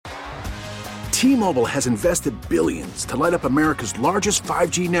T-Mobile has invested billions to light up America's largest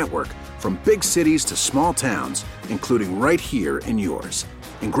 5G network, from big cities to small towns, including right here in yours.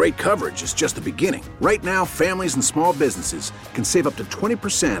 And great coverage is just the beginning. Right now, families and small businesses can save up to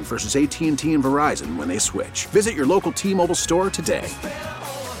 20% versus AT&T and Verizon when they switch. Visit your local T-Mobile store today.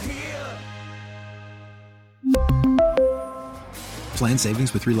 Plan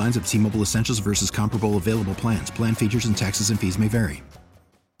savings with 3 lines of T-Mobile Essentials versus comparable available plans. Plan features and taxes and fees may vary.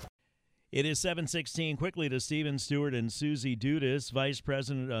 It is 7:16. Quickly to Stephen Stewart and Susie Dudas, Vice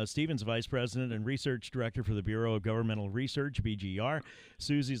President. Stephen's Vice President and Research Director for the Bureau of Governmental Research, BGR.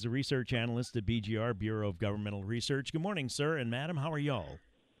 Susie's a research analyst at BGR, Bureau of Governmental Research. Good morning, sir and madam. How are y'all?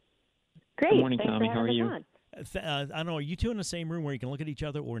 Great. Good morning, Thanks Tommy. for How are having you? us on. I don't know. Are you two in the same room where you can look at each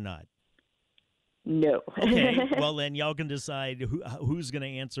other or not? No. Okay. Well, then y'all can decide who's going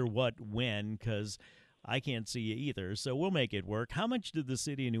to answer what when, because I can't see you either. So we'll make it work. How much did the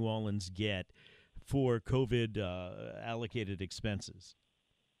city of New Orleans get for COVID allocated expenses?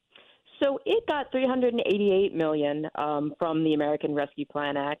 So it got $388 million from the American Rescue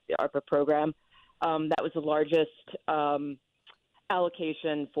Plan Act, the ARPA program. That was the largest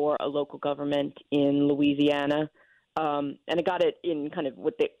allocation for a local government in Louisiana. And it got it in kind of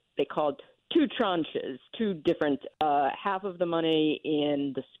what they called 2 tranches, 2 different, half of the money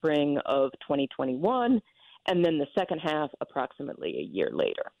in the spring of 2021, and then the second half approximately a year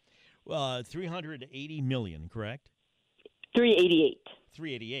later. $380 million, correct? 388.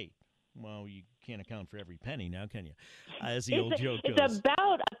 388. Well, you can't account for every penny now, can you? As the old joke goes. It's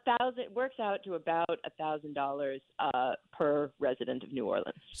about $1,000. It works out to about $1,000 per resident of New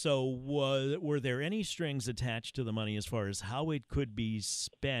Orleans. So, were there any strings attached to the money as far as how it could be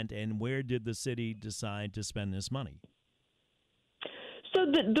spent, and where did the city decide to spend this money? So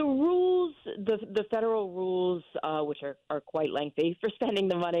the rules, the federal rules, which are quite lengthy for spending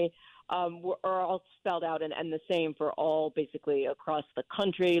the money, are all spelled out and the same for all basically across the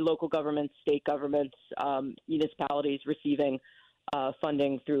country, local governments, state governments, municipalities receiving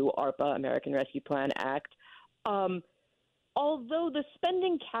funding through ARPA, American Rescue Plan Act. Although the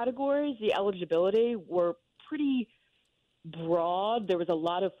spending categories, the eligibility were pretty broad, there was a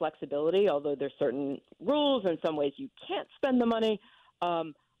lot of flexibility, although there's certain rules. In some ways you can't spend the money.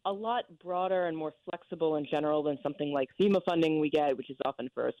 A lot broader and more flexible in general than something like FEMA funding we get, which is often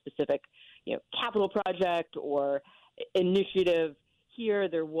for a specific, capital project or initiative. Here,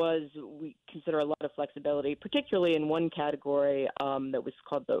 we consider a lot of flexibility, particularly in one category that was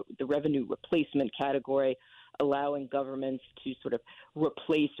called the revenue replacement category, allowing governments to sort of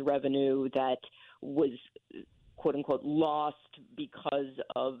replace revenue that was quote unquote lost because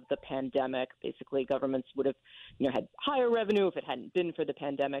of the pandemic. Basically, governments would have, had higher revenue if it hadn't been for the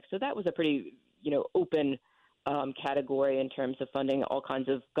pandemic. So that was a pretty, open category in terms of funding all kinds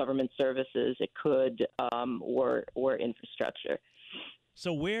of government services it could or infrastructure.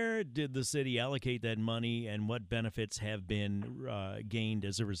 So where did the city allocate that money, and what benefits have been gained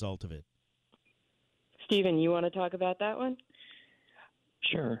as a result of it? Stephen, you want to talk about that one?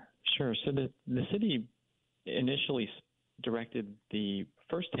 Sure. So the city initially directed the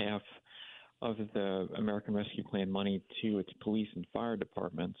first half of the American Rescue Plan money to its police and fire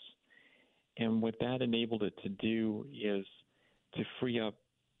departments. And what that enabled it to do is to free up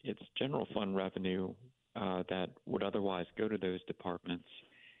its general fund revenue that would otherwise go to those departments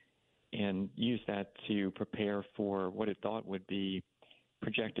and use that to prepare for what it thought would be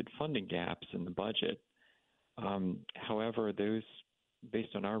projected funding gaps in the budget. However,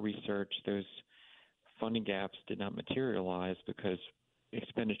 based on our research, those funding gaps did not materialize because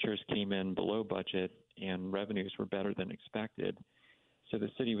expenditures came in below budget and revenues were better than expected. So the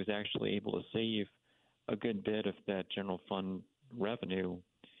city was actually able to save a good bit of that general fund revenue,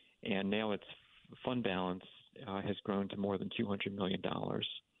 and now its fund balance has grown to more than $200 million.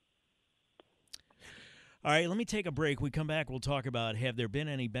 All right, let me take a break. We come back, we'll talk about, have there been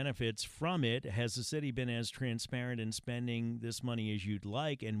any benefits from it? Has the city been as transparent in spending this money as you'd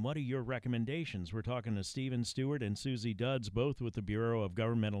like? And what are your recommendations? We're talking to Stephen Stewart and Susie Duds, both with the Bureau of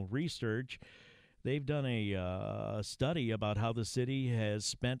Governmental Research. They've done a study about how the city has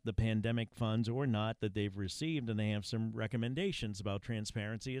spent the pandemic funds or not that they've received, and they have some recommendations about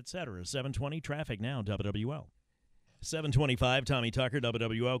transparency, et cetera. 720 traffic now, WWL. 725, Tommy Tucker,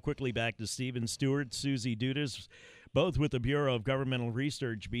 WWL. Quickly back to Stephen Stewart, Susie Dudas, both with the Bureau of Governmental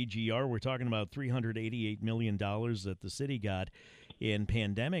Research, BGR. We're talking about $388 million that the city got in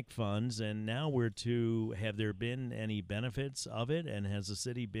pandemic funds, and now we're to, have there been any benefits of it, and has the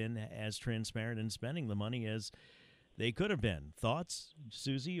city been as transparent in spending the money as they could have been? Thoughts,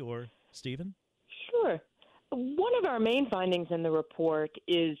 Susie or Stephen? Sure. One of our main findings in the report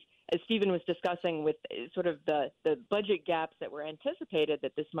is, as Stephen was discussing, with sort of the budget gaps that were anticipated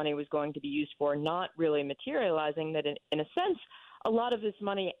that this money was going to be used for not really materializing, that in a sense, a lot of this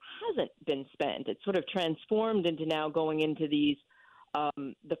money hasn't been spent. It's sort of transformed into now going into these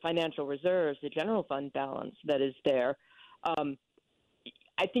the financial reserves, the general fund balance that is there.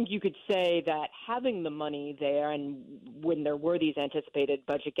 I think you could say that having the money there, and when there were these anticipated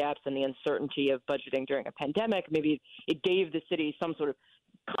budget gaps and the uncertainty of budgeting during a pandemic, maybe it gave the city some sort of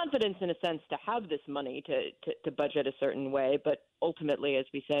confidence in a sense to have this money to budget a certain way. But ultimately, as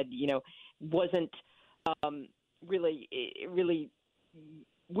we said, wasn't really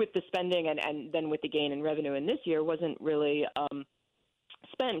with the spending and then with the gain in revenue in this year wasn't really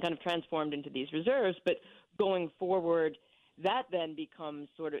spent, kind of transformed into these reserves. But going forward, that then becomes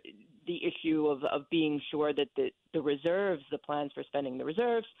sort of the issue of being sure that the reserves, the plans for spending the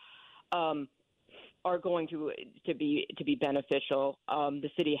reserves, are going to be beneficial. The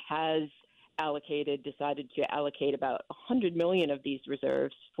city has decided to allocate about $100 million of these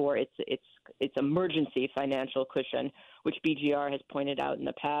reserves for its emergency financial cushion, which BGR has pointed out in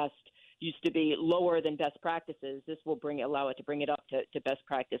the past used to be lower than best practices. This will allow it to bring it up to best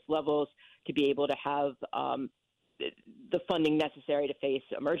practice levels, to be able to have the funding necessary to face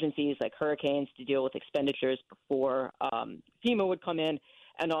emergencies like hurricanes, to deal with expenditures before FEMA would come in,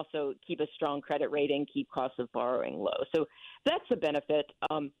 and also keep a strong credit rating, keep costs of borrowing low. So that's a benefit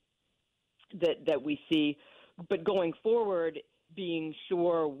that we see. But going forward, being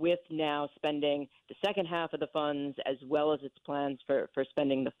sure with now spending the second half of the funds as well as its plans for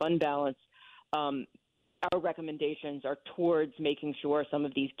spending the fund balance, our recommendations are towards making sure some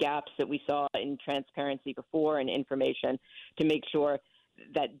of these gaps that we saw in transparency before and information, to make sure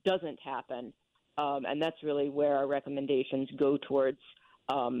that doesn't happen. And that's really where our recommendations go towards.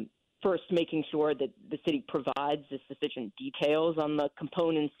 First, making sure that the city provides the sufficient details on the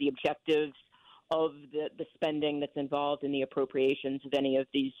components, the objectives of the spending that's involved in the appropriations of any of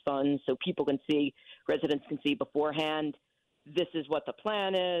these funds, so people can see, residents can see beforehand, this is what the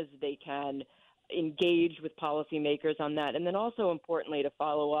plan is. They can engage with policymakers on that. And then also importantly, to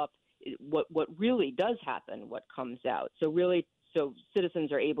follow up what really does happen, what comes out. So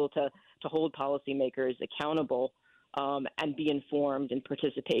citizens are able to hold policymakers accountable and be informed and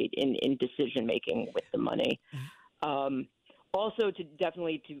participate in decision-making with the money. Also,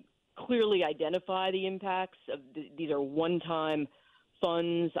 to clearly identify the impacts of these are one-time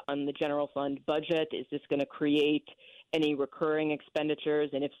funds on the general fund budget. Is this going to create any recurring expenditures?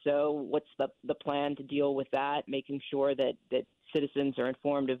 And if so, what's the plan to deal with that, making sure that citizens are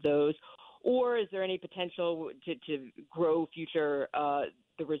informed of those? Or is there any potential to grow future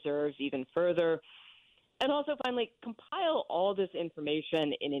the reserves even further? And also, finally, compile all this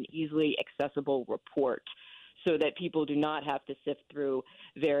information in an easily accessible report so that people do not have to sift through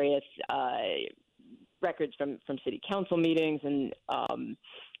various records from city council meetings, and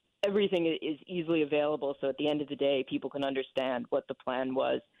everything is easily available. So at the end of the day, people can understand what the plan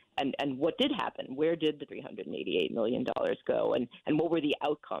was and what did happen. Where did the $388 million go, and what were the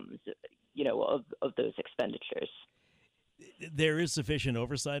outcomes, of those expenditures? There is sufficient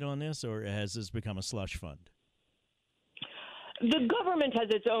oversight on this, or has this become a slush fund? The government has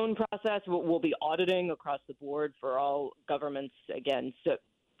its own process. We'll be auditing across the board for all governments, again, so,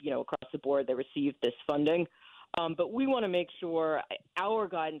 across the board they receive this funding. But we want to make sure our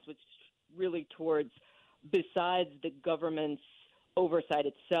guidance was really towards, besides the government's oversight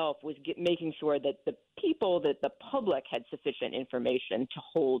itself, was making sure that the public had sufficient information to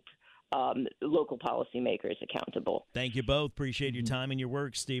hold local policymakers accountable. Thank you both. Appreciate your time and your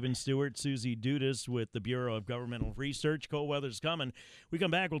work. Stephen Stewart, Susie Dudas with the Bureau of Governmental Research. Cold weather's coming. We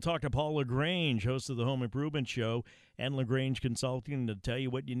come back, we'll talk to Paul LaGrange, host of the Home Improvement Show, and LaGrange Consulting, to tell you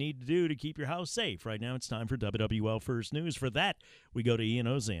what you need to do to keep your house safe. Right now it's time for WWL First News. For that, we go to Ian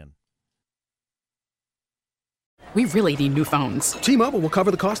Ozan. We really need new phones. T-Mobile will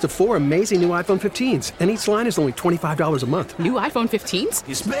cover the cost of 4 amazing new iPhone 15s, and each line is only $25 a month. New iPhone 15s?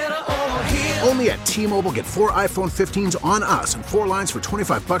 It's better over here. Only at T-Mobile, get 4 iPhone 15s on us and 4 lines for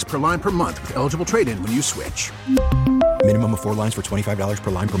 $25 per line per month with eligible trade-in when you switch. Minimum of 4 lines for $25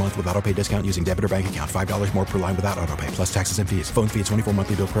 per line per month with autopay discount using debit or bank account. $5 more per line without autopay, plus taxes and fees. Phone fee at 24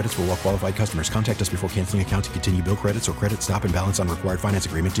 monthly bill credits for well-qualified customers. Contact us before canceling account to continue bill credits or credit stop and balance on required finance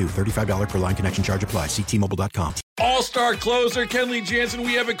agreement due. $35 per line connection charge applies. See T-Mobile.com. All-star closer Kenley Jansen,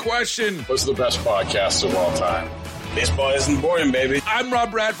 we have a question. What's the best podcast of all time? Baseball isn't boring, baby. I'm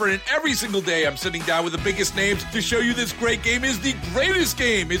Rob Bradford, and every single day I'm sitting down with the biggest names to show you this great game is the greatest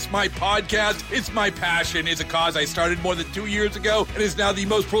game. It's my podcast. It's my passion. It's a cause I started more than 2 years ago and is now the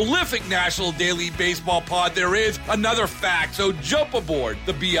most prolific national daily baseball pod there is. Another fact. So jump aboard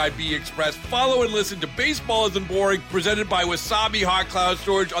the BIB Express. Follow and listen to Baseball Isn't Boring, presented by Wasabi Hot Cloud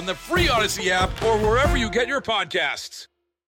Storage on the free Odyssey app or wherever you get your podcasts.